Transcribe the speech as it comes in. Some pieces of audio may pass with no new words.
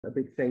A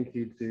big thank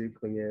you to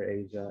Clean Air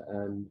Asia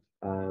and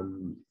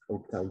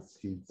Oaktown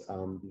Institute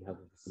on behalf of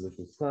the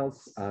Solutions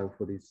Class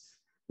for this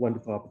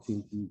wonderful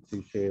opportunity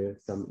to share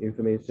some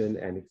information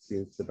and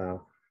experience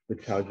about the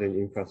charging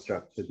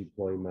infrastructure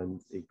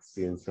deployment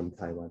experience from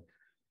Taiwan.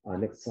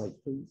 Next slide,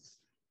 please.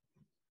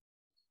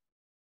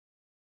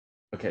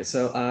 Okay,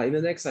 so in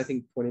the next, I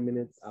think, 20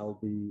 minutes, I'll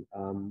be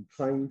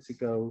trying to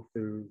go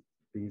through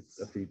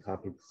a few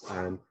topics,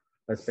 and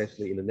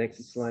especially in the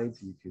next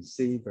slides, you can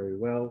see very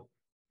well.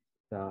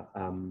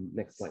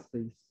 Next slide,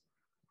 please.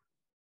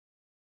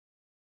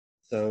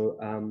 So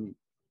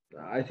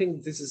I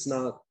think this is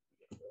not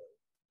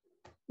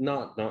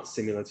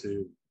similar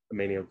to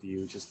many of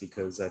you, just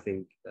because I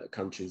think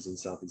countries in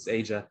Southeast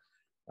Asia,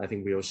 I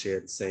think we all share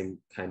the same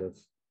kind of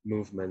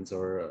movements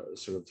or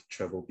sort of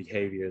travel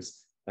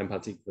behaviors, and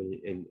particularly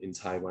in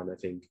Taiwan, I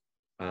think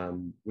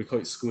we call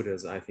it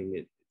scooters. I think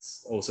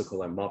it's also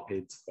called like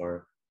mopeds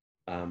or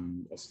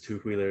also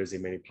two-wheelers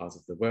in many parts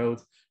of the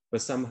world,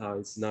 but somehow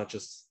it's not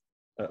just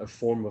a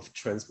form of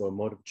transport,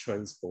 mode of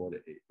transport.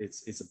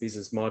 It's a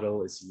business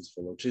model. It's used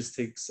for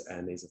logistics,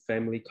 and it's a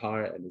family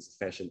car, and it's a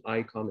fashion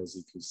icon, as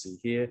you can see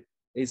here.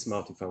 It's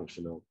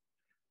multifunctional,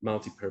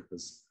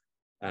 multi-purpose,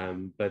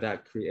 but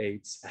that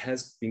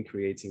has been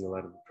creating a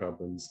lot of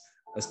problems,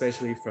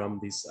 especially from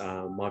this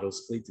model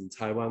split in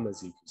Taiwan.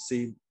 As you can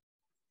see,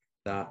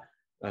 that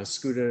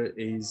scooter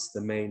is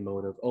the main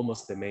mode of,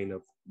 almost the main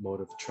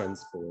mode of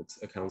transport,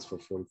 accounts for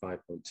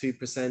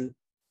 45.2%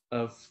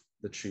 of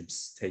the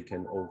trips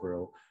taken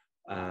overall,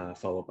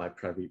 followed by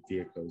private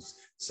vehicles.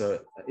 So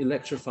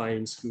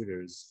electrifying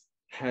scooters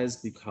has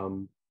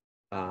become,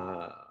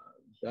 I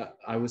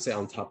would say,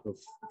 on top of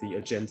the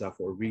agenda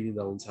for a really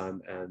long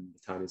time, and the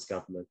Taiwanese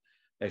government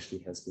actually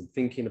has been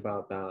thinking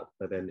about that.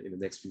 But then in the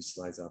next few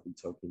slides, I'll be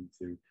talking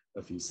through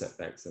a few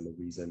setbacks and the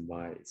reason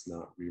why it's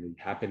not really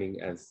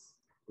happening as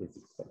is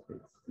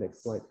expected.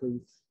 Next slide,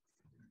 please.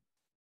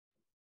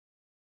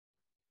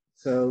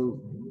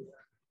 So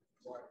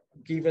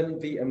given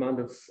the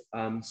amount of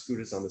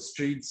scooters on the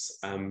streets,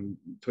 almost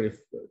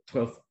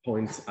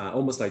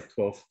like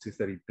 12 to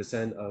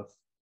 30% of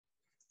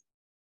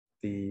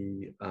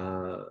the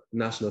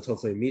national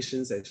total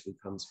emissions actually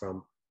comes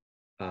from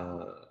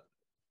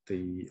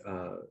the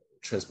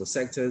transport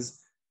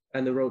sectors,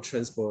 and the road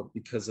transport,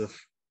 because of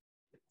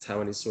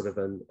Taiwan is sort of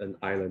an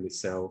island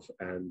itself,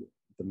 and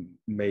the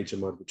major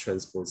mode of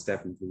transport is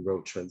definitely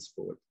road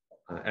transport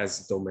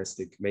as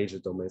major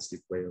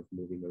domestic way of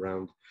moving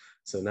around.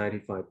 So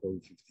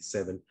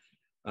 95.57%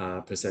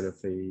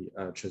 of the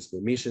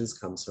transport emissions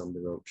comes from the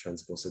road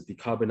transport. So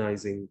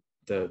decarbonizing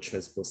the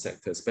transport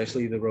sector,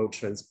 especially the road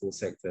transport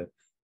sector,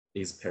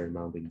 is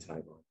paramount in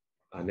Taiwan.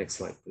 Next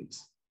slide,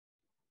 please.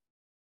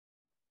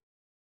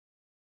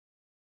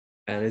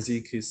 And as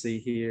you can see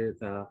here,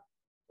 the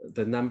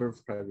number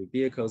of private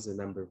vehicles, the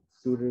number of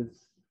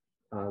scooters,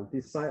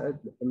 despite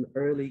an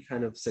early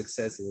kind of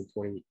success in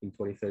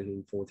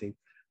 2013-14,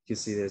 you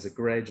see there's a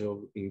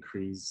gradual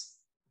increase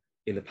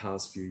in the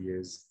past few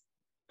years,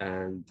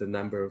 and the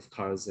number of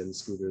cars and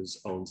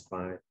scooters owned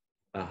by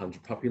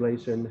 100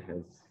 population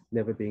has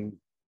never been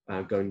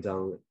going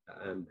down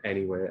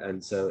anywhere.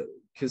 And so you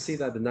can see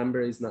that the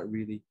number is not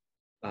really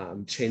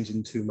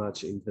changing too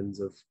much in terms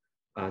of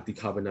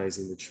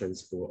decarbonizing the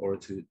transport or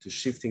to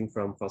shifting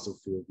from fossil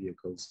fuel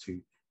vehicles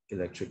to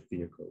electric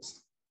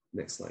vehicles.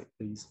 Next slide,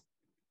 please.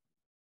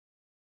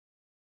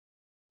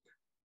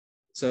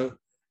 So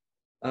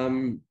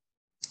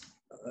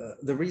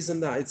the reason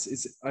that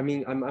I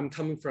mean, I'm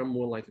coming from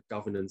more like a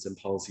governance and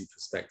policy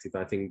perspective.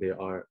 I think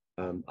there are,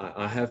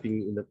 I have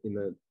been in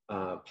the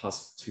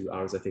past 2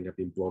 hours, I think I've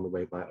been blown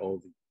away by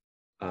all the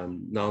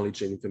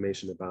knowledge and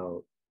information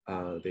about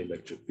the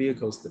electric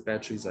vehicles, the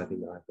batteries. I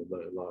think I've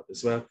learned a lot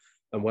as well.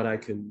 And what I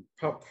can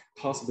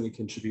possibly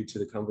contribute to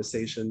the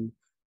conversation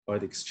or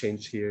the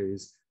exchange here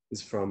is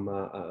from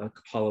a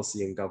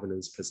policy and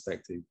governance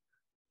perspective.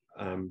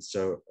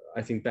 So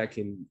I think back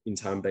in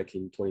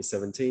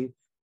 2017,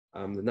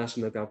 the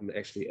national government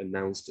actually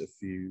announced a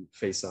few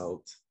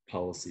phase-out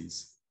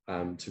policies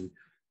to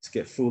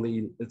get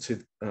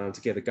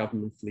the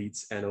government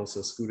fleets and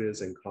also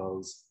scooters and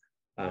cars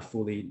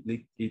fully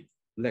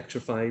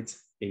electrified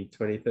in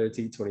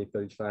 2030,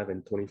 2035,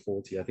 and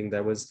 2040. I think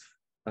that was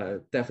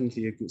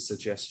definitely a good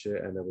suggestion,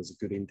 and that was a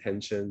good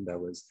intention. That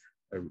was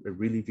a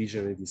really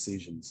visionary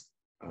decisions.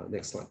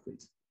 Next slide,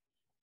 please.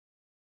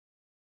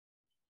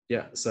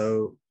 Yeah,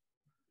 so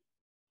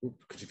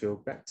could you go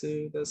back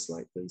to the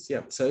slide, please?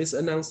 Yeah, so it's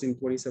announced in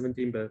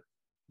 2017, but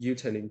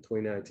U-turn in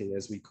 2019,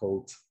 as we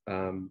called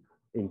in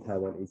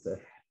Taiwan, is a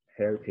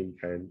hairpin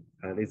turn,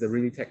 and it's a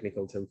really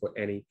technical term for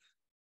any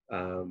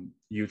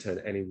U-turn,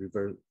 any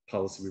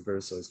policy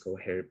reversal is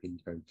called hairpin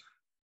turn.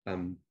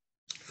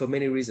 For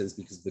many reasons,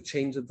 because of the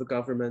change of the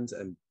government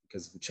and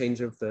because of the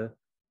change of the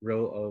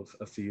role of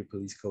a few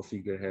political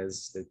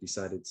figureheads, they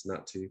decided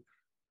not to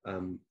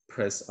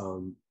press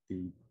on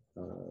the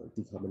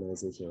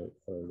decarbonization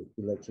or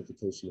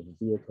electrification of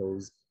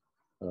vehicles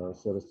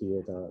for the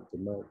fear that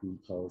there might be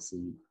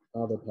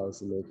other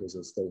policymakers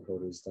or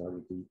stakeholders that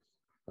would be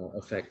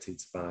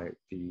affected by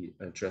the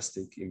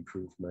drastic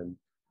improvement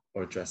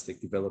or drastic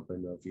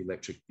development of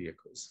electric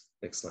vehicles.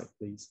 Next slide,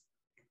 please.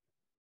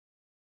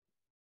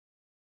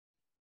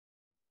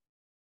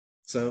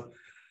 So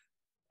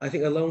I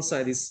think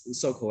alongside this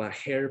so-called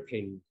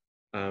hairpin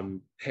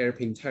turn,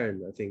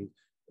 I think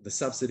the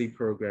subsidy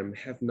program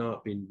have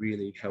not been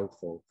really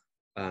helpful.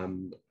 I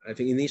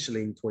think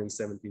initially in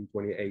 2017,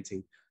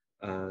 2018,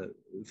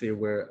 there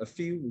were a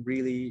few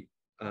really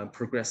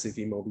progressive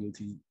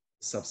e-mobility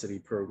subsidy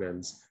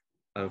programs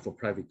for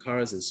private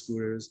cars and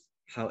scooters.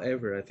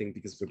 However, I think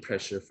because of the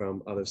pressure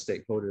from other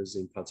stakeholders,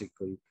 in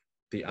particular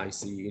the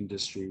ICE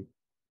industry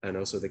and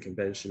also the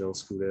conventional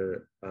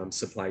scooter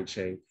supply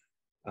chain,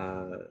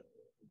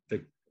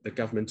 the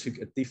government took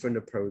a different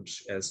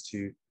approach as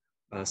to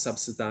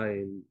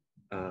subsidizing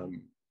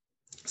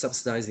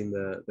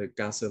the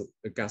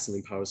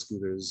gasoline powered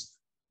scooters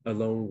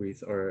along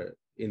with or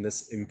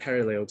in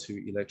parallel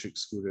to electric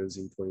scooters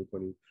in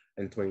 2020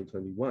 and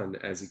 2021.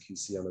 As you can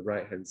see on the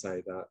right hand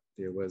side, that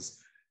there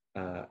was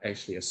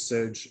actually a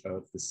surge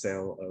of the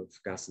sale of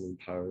gasoline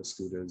powered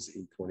scooters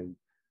in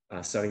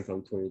starting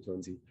from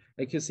 2020.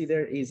 You can see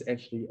there is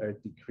actually a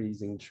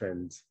decreasing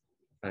trend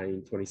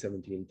in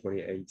 2017,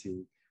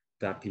 2018,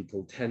 that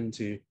people tend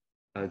to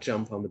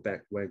jump on the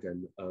back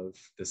wagon of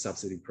the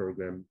subsidy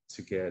program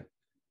to get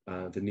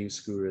the new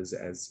scooters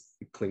as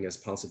clean as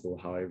possible.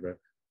 However,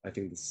 I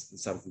think the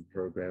subsidy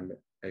program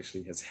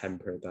actually has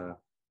hampered that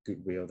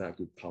goodwill, that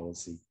good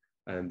policy.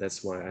 And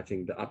that's why I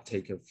think the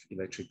uptake of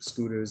electric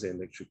scooters and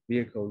electric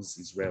vehicles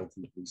is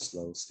relatively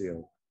slow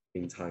still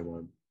in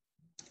Taiwan.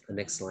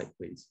 Next slide,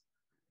 please.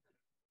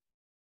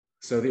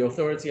 So the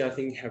authority, I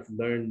think, have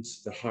learned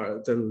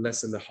the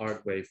lesson the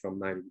hard way from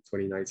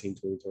 2019,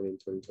 2020, and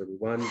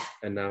 2021.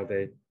 And now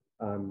they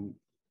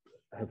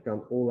have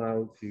gone all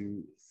out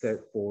to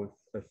set forth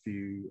a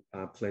few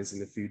plans in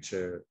the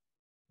future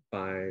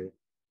by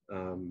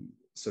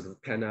sort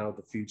of plan out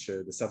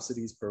the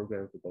subsidies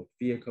program for both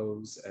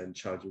vehicles and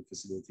charging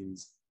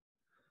facilities,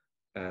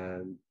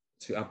 and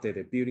to update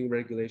their building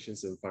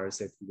regulations and fire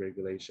safety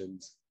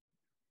regulations,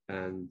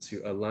 and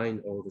to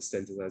align all the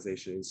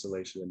standardization,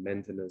 installation, and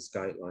maintenance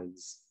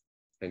guidelines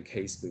and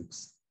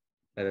casebooks,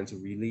 and then to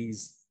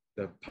release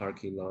the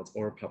parking lots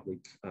or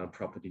public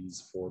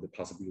properties for the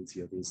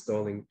possibility of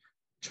installing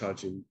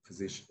charging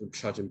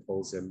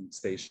poles and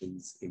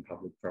stations in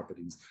public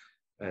properties.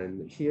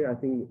 And here, I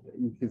think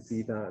you can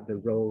see that the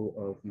role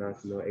of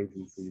national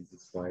agencies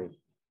is quite,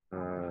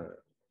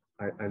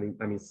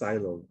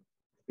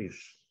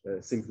 silo-ish,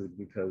 simply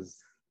because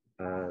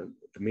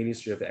the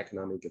Ministry of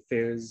Economic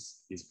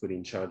Affairs is put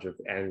in charge of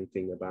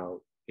anything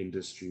about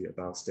industry,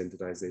 about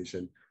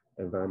standardization,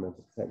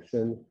 environmental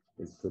protection,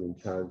 is put in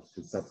charge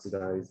to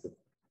subsidize the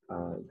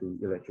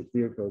electric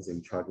vehicles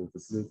and charging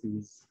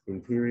facilities.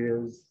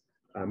 Interiors,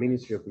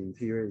 Ministry of the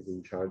Interior is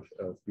in charge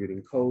of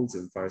building codes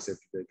and fire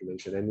safety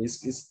regulation. And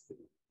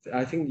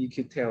I think you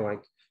could tell,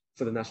 like,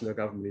 for the national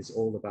government, it's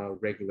all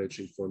about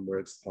regulatory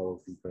frameworks,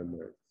 policy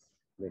frameworks.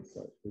 Next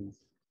slide,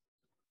 please.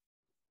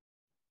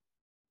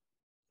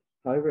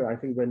 However, I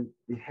think when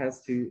it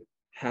has to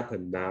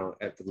happen now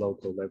at the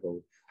local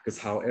level, because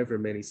however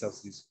many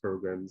subsidies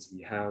programs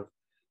we have,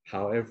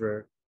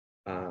 however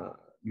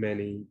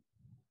many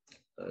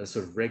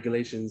sort of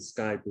regulations,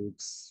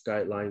 guidebooks,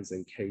 guidelines,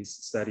 and case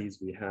studies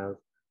we have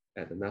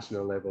at the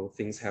national level,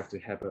 things have to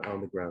happen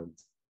on the ground.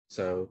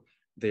 So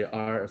there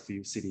are a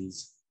few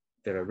cities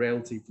that are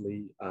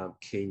relatively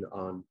keen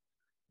on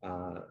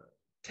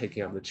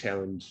taking up the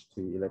challenge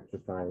to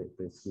electrify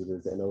the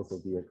scooters and also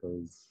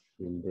vehicles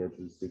in their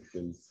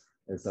jurisdictions.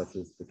 And such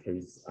as the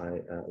case I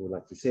would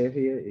like to share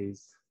here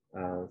is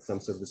some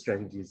sort of the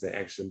strategies and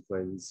action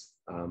plans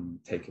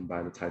taken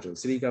by the Taichung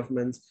city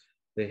government.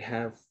 They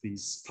have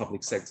these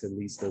public sector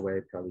leads the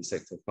way, private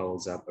sector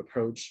follows up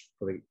approach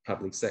for the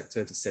public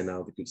sector to send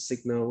out the good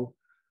signal,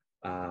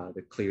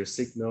 the clear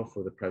signal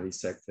for the private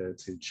sector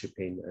to chip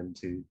in and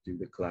to do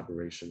the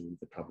collaboration with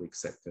the public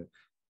sector.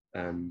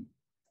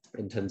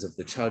 In terms of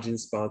the charging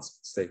spots,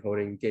 stakeholder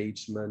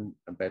engagement,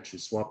 a battery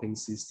swapping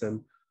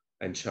system,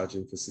 and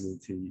charging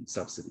facility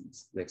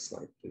subsidies. Next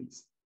slide,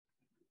 please.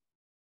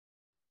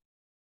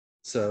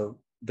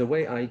 So the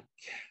way I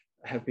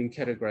have been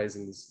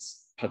categorizing this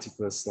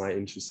particular slide,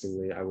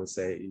 interestingly, I would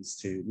say, is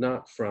to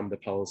not from the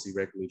policy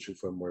regulatory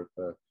framework,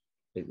 but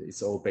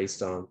it's all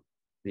based on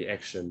the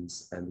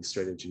actions and the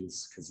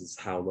strategies, because it's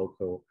how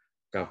local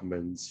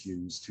governments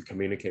use to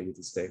communicate with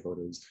the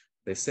stakeholders.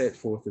 They set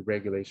forth the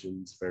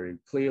regulations very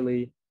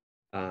clearly,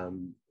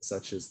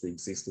 such as the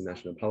existing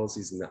national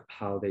policies and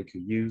how they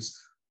could use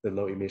the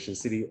low emission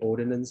city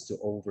ordinance to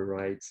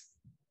override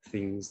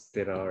things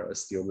that are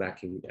still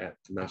lacking at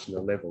the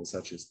national level,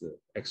 such as the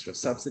extra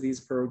subsidies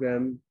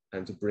program,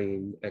 and to bring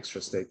in extra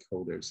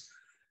stakeholders.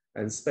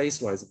 And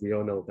space-wise, we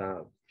all know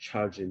that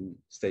charging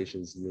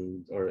stations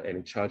need, or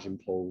any charging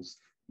poles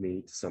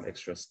need some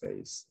extra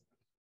space.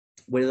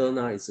 Whether or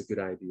not it's a good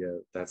idea,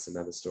 that's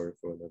another story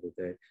for another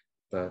day.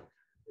 But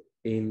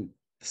in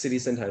city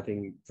center, I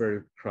think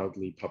very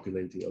crowdedly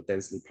populated or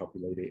densely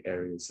populated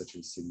areas such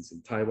as cities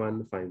in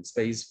Taiwan, find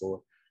space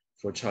for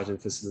for charging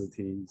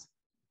facilities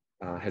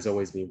has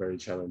always been very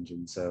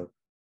challenging. So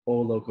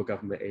all local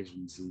government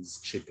agencies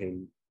chip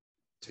in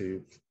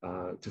to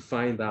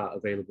find out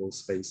available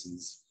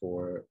spaces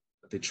for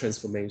the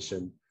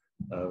transformation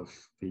of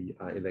the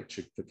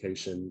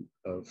electrification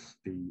of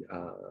the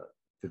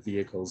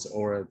vehicles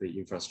or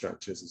the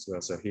infrastructures as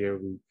well. So here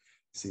we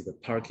see the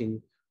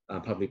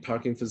public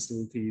parking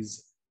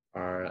facilities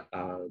are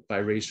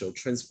biracial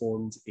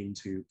transformed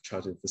into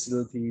charging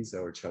facilities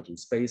or charging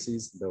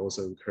spaces. They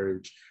also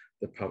encourage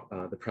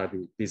the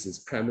private business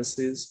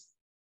premises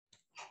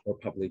or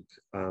public,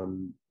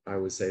 I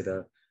would say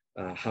the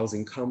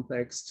housing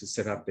complex to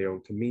set up their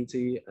own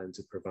community and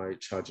to provide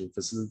charging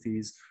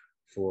facilities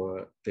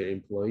for their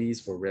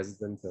employees, for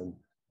residents, and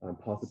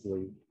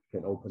possibly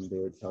can open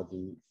their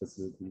charging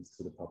facilities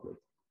to the public.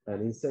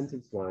 And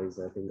incentives-wise,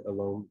 I think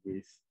along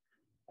with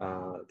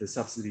the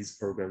subsidies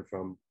program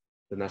from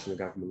the national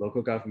government,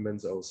 local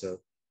governments also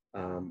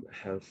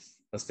have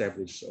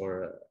established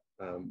or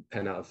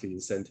pen out a few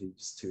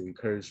incentives to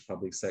encourage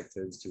public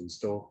sectors to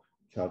install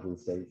charging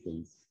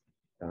stations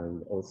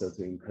and also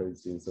to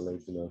encourage the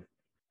installation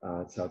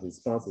of charging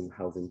spots in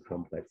housing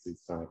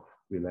complexes by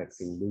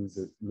relaxing,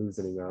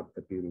 loosening up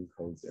the building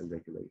codes and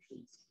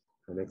regulations.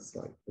 Next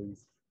slide,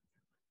 please.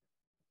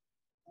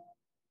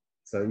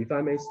 So if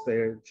I may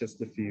spare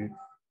just a few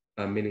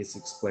minutes to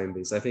explain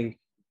this, I think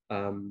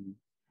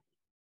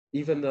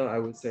even though I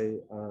would say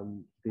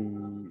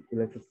the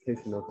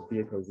electrification of the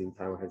vehicles in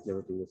Taiwan has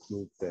never been a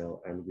smooth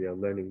sail, and we are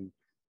learning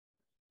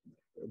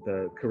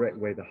the correct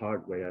way, the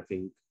hard way, I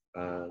think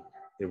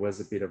there was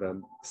a bit of a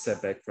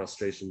setback,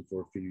 frustration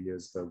for a few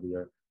years, but we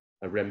are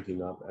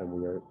ramping up and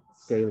we are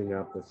scaling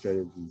up the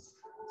strategies.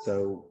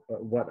 So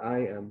what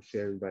I am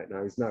sharing right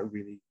now is not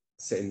really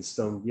set in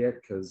stone yet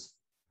because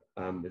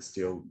it's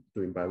still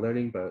doing by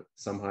learning, but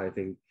somehow I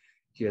think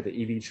here the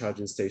EV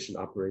charging station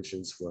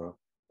operations were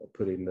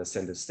put in the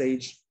center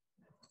stage.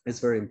 It's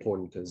very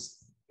important because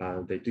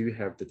they do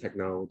have the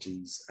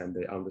technologies and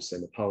they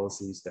understand the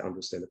policies, they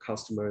understand the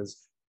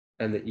customers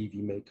and the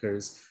EV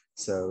makers.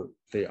 So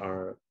they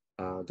are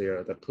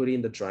put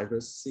in the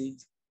driver's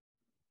seat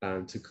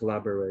and to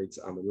collaborate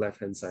on the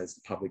left-hand side,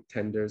 the public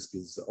tenders,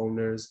 business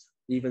owners,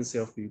 even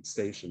self-built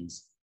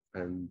stations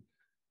and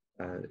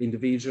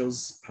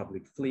individuals,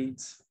 public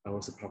fleets,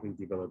 also public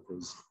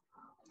developers,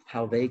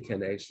 how they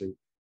can actually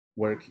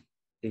work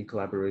in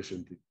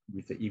collaboration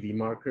with the EV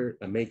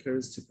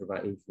makers to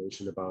provide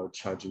information about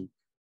charging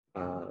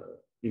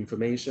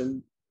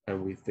information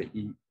and with the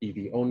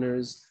EV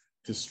owners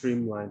to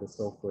streamline the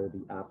software,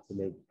 the app to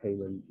make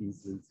payment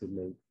easy, to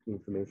make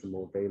information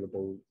more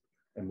available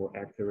and more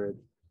accurate,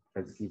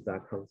 and to give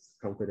that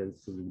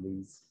confidence to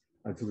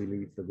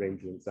relieve the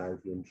range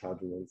anxiety and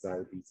charging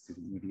anxieties to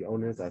the EV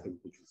owners, I think,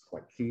 which is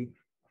quite key.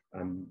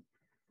 And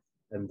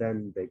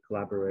then they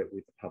collaborate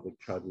with the public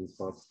charging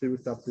spots through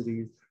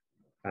subsidies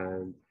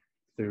and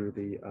through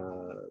the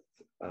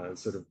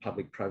sort of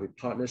public-private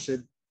partnership.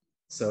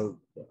 So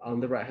on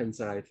the right-hand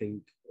side, I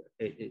think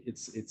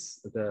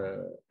it's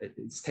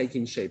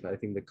taking shape. I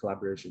think the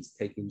collaboration is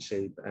taking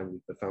shape and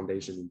with the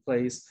foundation in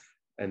place,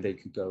 and they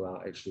could go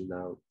out actually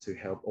now to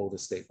help all the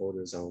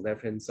stakeholders on the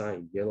left-hand side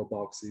in yellow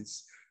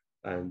boxes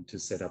and to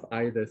set up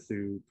either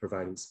through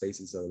providing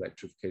spaces of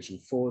electrification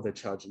for the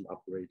charging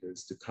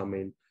operators to come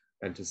in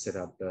and to set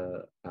up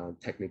the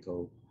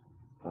technical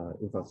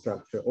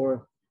infrastructure,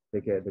 or they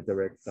get the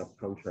direct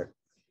subcontract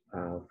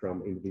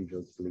from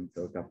individual fleets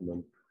or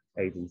government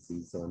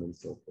agencies, so on and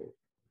so forth.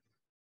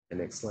 The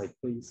next slide,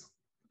 please.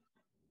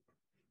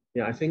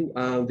 Yeah, I think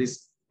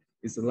this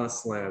is the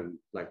last slide I would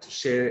like to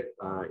share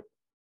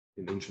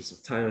in the interest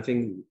of time.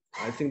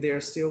 I think there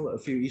are still a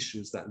few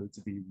issues that need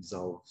to be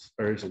resolved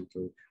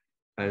urgently.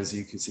 As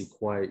you can see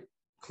quite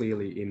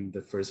clearly in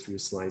the first few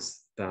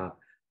slides, that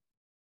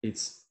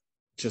it's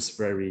just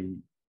very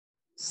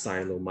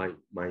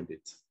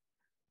silo-minded.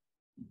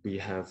 We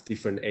have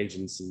different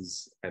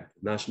agencies at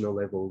the national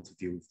level to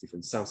deal with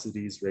different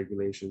subsidies,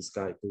 regulations,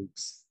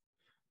 guidebooks,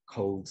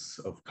 codes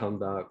of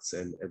conducts,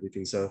 and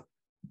everything. So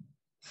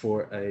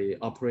for a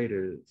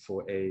operator,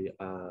 for a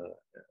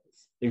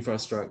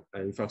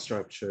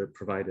infrastructure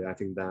provider, I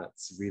think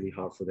that's really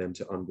hard for them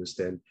to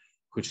understand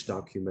which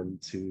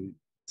document to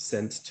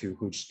send to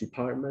which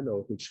department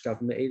or which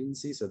government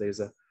agency. So there's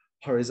a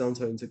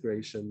horizontal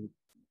integration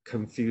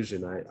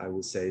confusion, I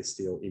would say,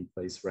 still in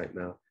place right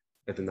now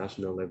at the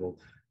national level.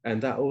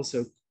 And that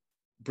also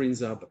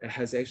brings up, it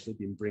has actually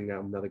been bringing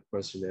up another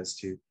question as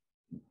to,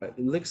 it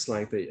looks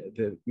like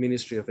the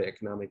Ministry of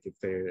Economic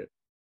Affairs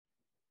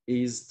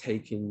is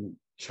taking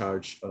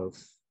charge of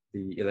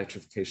the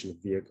electrification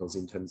of vehicles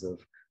in terms of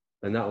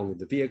not only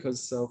the vehicle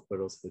itself, but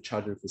also the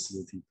charging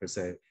facility per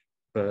se.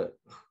 But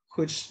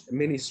which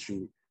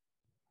ministry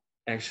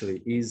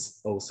actually is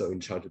also in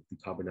charge of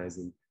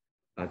decarbonization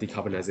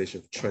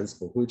of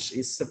transport, which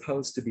is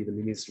supposed to be the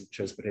Ministry of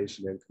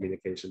Transportation and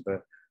Communication,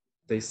 but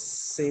they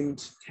seem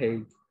to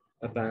take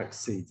a back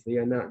seat. They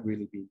are not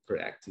really being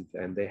proactive,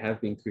 and they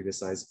have been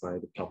criticized by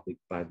the public,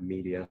 by the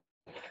media.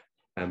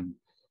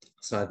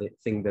 So I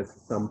think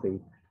that's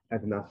something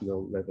at the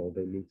national level,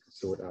 they need to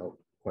sort out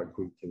quite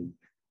quickly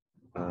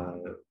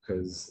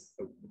because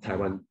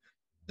Taiwan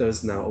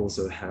does now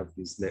also have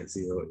this net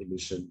zero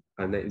emission,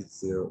 net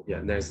zero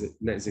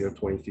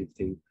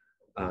 2015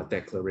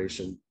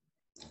 declaration,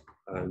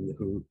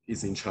 who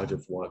is in charge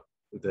of what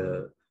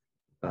the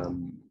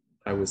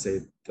I would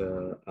say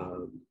the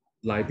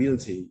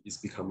liability is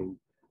becoming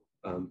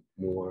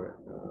more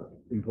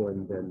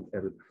important than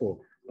ever before.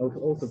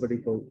 Also,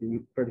 vertical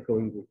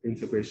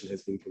integration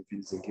has been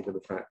confusing given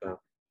the fact that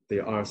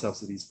there are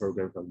subsidies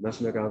programs from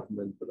national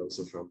government, but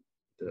also from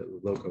the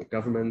local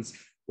governments,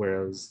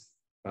 whereas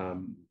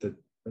the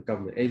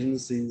government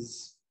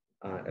agencies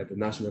at the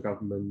national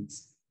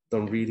governments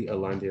don't really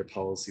align their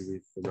policy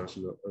with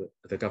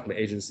the government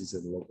agencies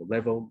at the local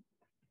level.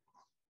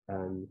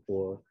 And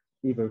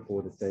even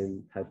for the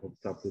same type of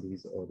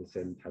subsidies or the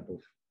same type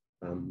of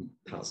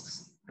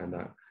tasks, and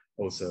that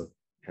also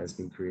has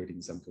been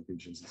creating some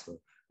confusions as well.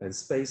 And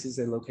spaces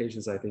and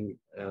locations, I think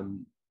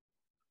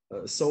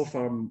so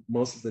far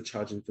most of the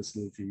charging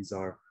facilities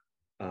are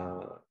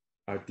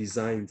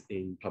designed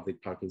in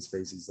public parking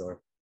spaces or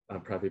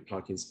private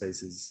parking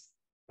spaces,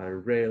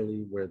 and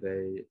rarely were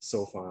they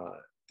so far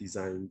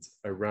designed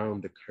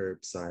around the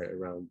curbside,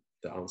 around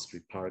the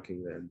on-street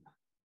parking. And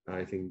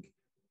I think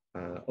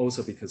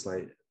also because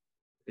like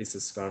it's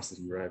a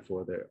scarcity, right,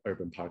 for the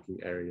urban parking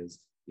areas,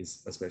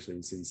 especially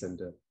in city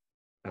center,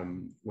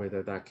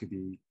 whether that could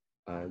be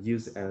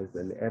used as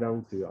an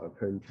add-on to our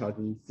current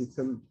charging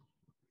system,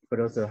 but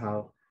also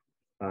how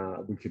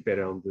we could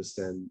better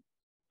understand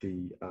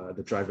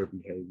the driver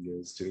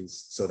behaviors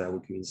so that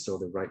we can install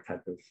the right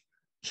type of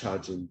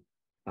charging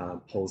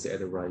poles at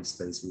the right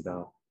space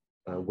without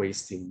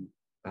wasting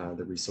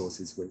the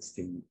resources,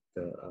 wasting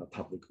the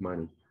public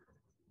money.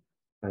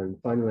 And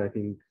finally, I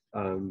think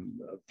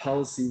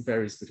policy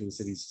varies between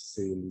cities to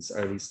city in this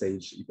early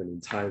stage. Even in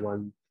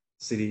Taiwan,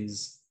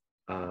 cities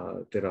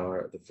that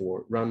are the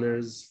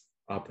forerunners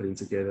are putting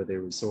together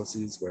their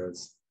resources,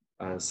 whereas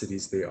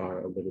cities, they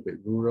are a little bit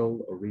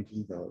rural, or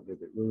regions are a little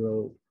bit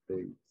rural.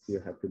 They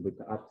still have to look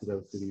up to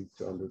those cities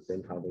to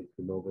understand how they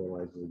can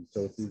mobilize the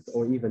resources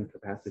or even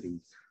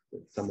capacities.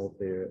 Some of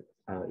their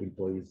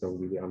employees don't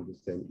really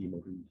understand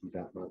e-mobility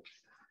that much.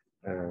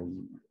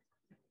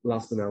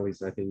 Last but not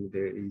least, I think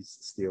there is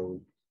still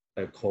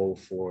a call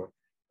for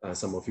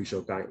some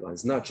official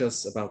guidelines, not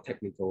just about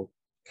technical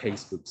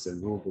casebooks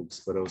and rule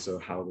books, but also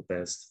how the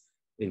best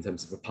in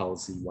terms of a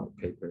policy white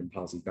paper and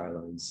policy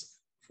guidelines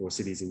for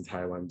cities in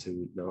Taiwan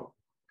to know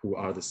who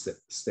are the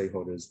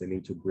stakeholders they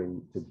need to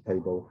bring to the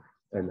table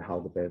and how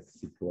the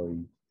best deploy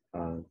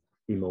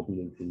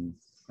e-mobility,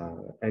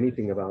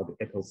 anything about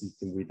the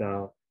ecosystem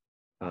without,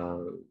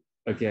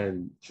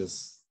 again,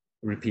 just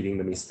repeating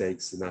the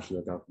mistakes the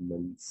national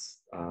governments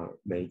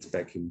made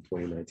back in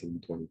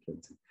 2019,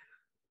 2020.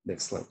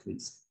 Next slide,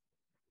 please.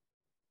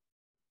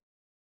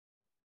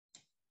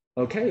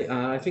 Okay,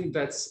 I think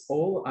that's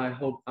all. I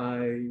hope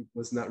I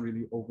was not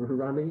really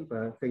overrunning,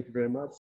 but thank you very much.